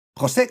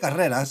José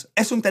Carreras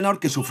es un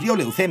tenor que sufrió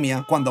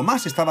leucemia cuando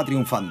más estaba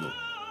triunfando.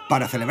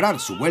 Para celebrar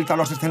su vuelta a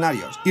los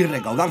escenarios y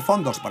recaudar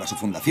fondos para su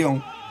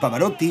fundación,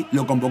 Pavarotti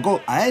lo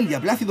convocó a él y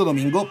a Plácido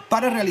Domingo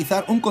para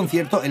realizar un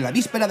concierto en la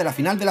víspera de la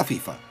final de la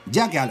Fifa,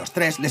 ya que a los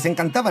tres les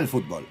encantaba el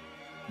fútbol.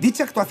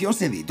 Dicha actuación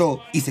se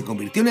editó y se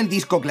convirtió en el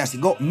disco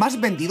clásico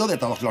más vendido de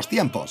todos los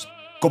tiempos.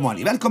 Como a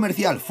nivel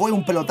comercial fue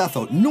un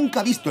pelotazo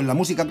nunca visto en la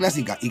música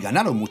clásica y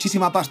ganaron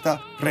muchísima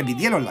pasta,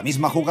 repitieron la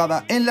misma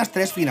jugada en las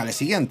tres finales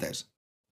siguientes.